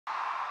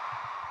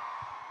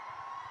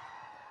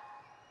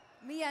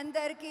మీ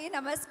అందరికీ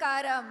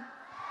నమస్కారం.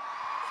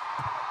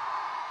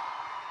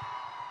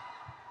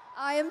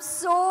 I am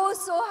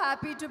so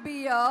happy to be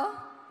here.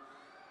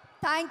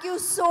 Thank you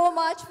so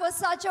much for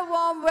such a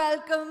warm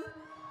welcome.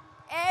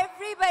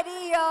 Everybody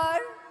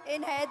here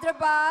in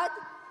Hyderabad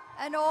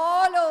and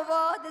all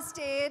over the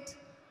state,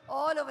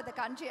 all over the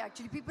country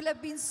actually. People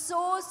have been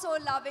so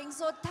loving.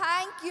 So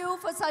thank you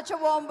for such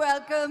a warm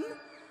welcome.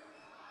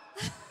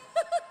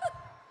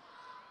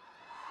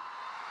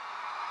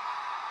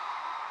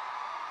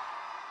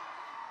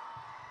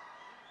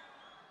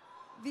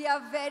 We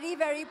are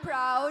very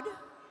proud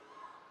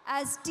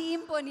as Team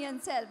Ponniyin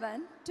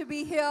Selvan to be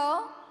here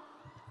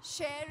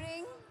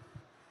sharing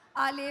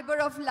our labor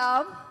of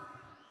love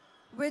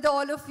with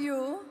all of you.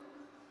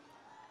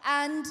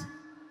 And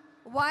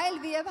while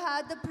we have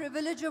had the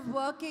privilege of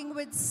working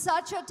with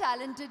such a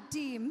talented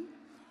team,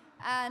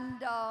 and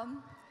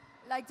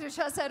like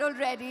Trisha said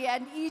already,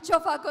 and each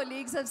of our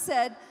colleagues have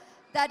said,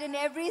 that in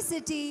every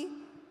city,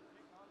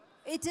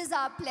 it is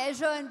our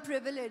pleasure and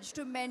privilege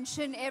to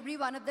mention every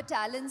one of the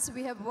talents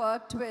we have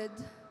worked with.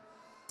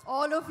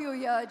 All of you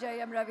here,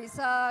 Jayam Ravi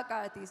sir,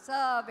 Karthi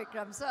sir,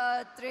 Vikram sir,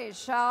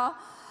 Trisha,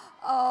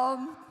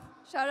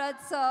 Sharad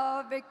sir,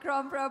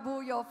 Vikram Prabhu,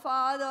 your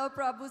father,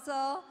 Prabhu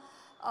sir,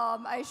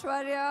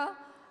 Aishwarya,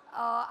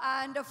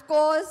 and of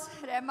course,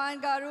 Rahman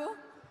Garu,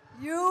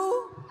 you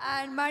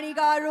and Mani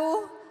Garu,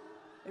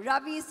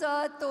 Ravi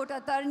sir, Tota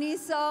Tarni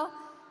sir,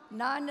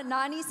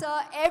 Nani sir,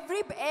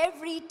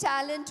 every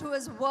talent who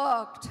has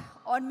worked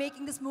on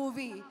making this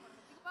movie.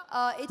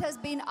 It has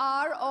been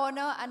our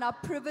honor and our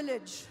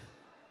privilege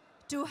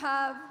to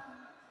have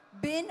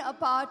been a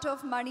part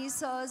of Mani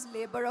sir's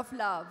labor of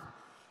love.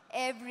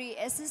 Every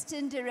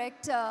assistant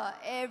director,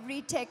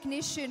 every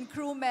technician,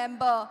 crew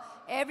member,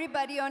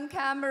 everybody on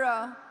camera,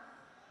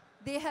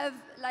 they have,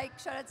 like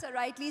Sharad sir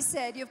rightly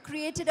said, you've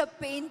created a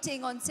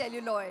painting on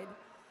celluloid.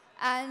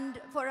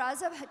 And for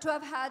us to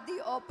have had the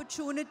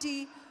opportunity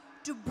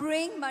to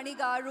bring Mani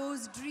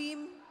Garu's dream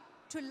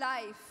to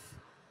life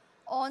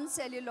on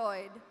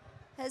celluloid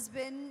has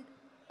been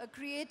a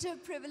creative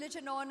privilege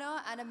and honor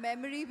and a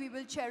memory we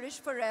will cherish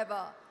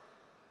forever.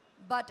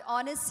 But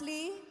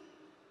honestly,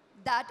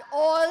 that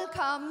all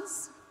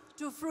comes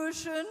to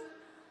fruition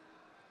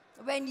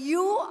when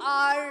you,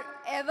 our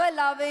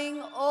ever-loving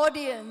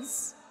audience,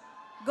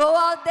 go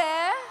out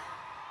there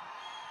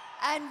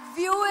and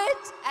view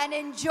it and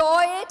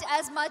enjoy it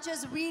as much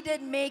as we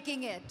did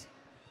making it.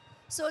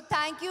 So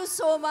thank you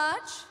so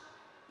much,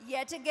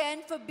 yet again,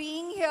 for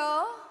being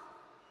here,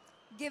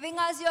 giving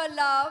us your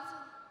love,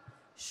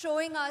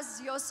 showing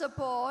us your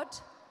support,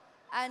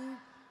 and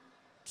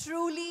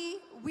truly,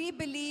 we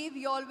believe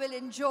you all will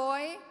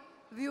enjoy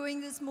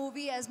viewing this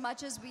movie as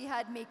much as we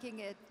had making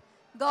it.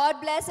 God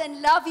bless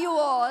and love you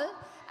all.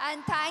 And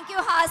thank you,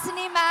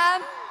 Hasini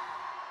ma'am.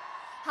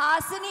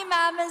 Hasini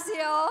ma'am is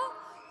here,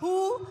 who,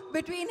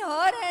 between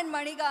her and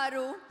Mani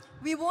Garu,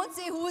 we won't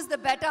say who's the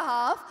better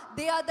half,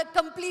 they are the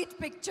complete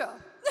picture.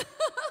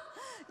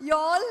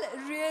 Y'all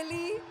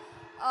really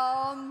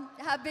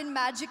have been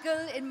magical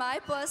in my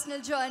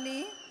personal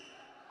journey.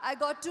 I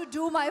got to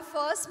do my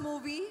first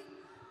movie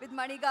with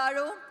Mani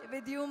Garu,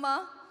 with Yuma,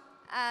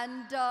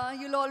 and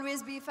you'll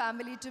always be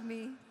family to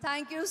me.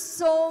 Thank you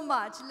so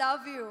much.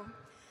 Love you.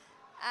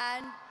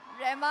 And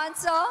Rahman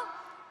sir,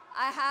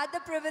 I had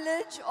the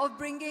privilege of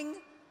bringing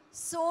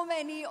so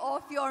many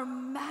of your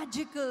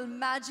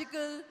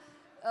magical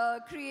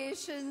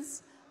creations,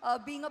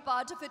 being a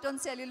part of it on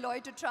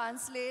celluloid to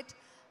translate.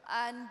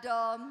 And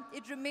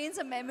it remains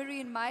a memory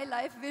in my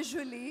life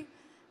visually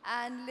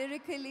and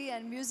lyrically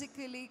and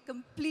musically,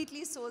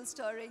 completely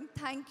soul-stirring.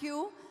 Thank you.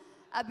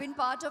 I've been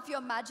part of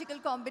your magical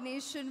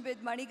combination with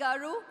Mani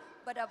Garu,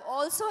 but I've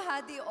also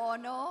had the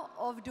honor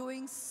of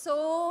doing so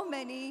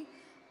many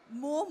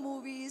more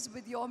movies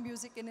with your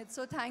music in it.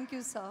 So thank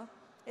you, sir.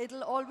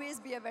 It'll always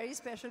be a very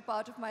special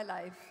part of my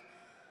life.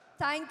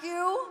 Thank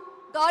you.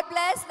 God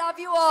bless. Love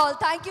you all.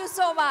 Thank you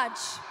so much.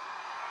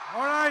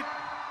 All right.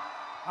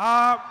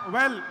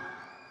 Well,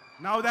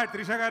 now that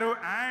Trisha Garu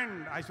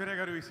and Aishwarya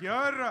Garu is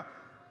here,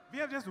 we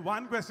have just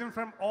one question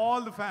from all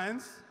the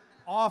fans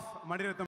of Mani Ratnam.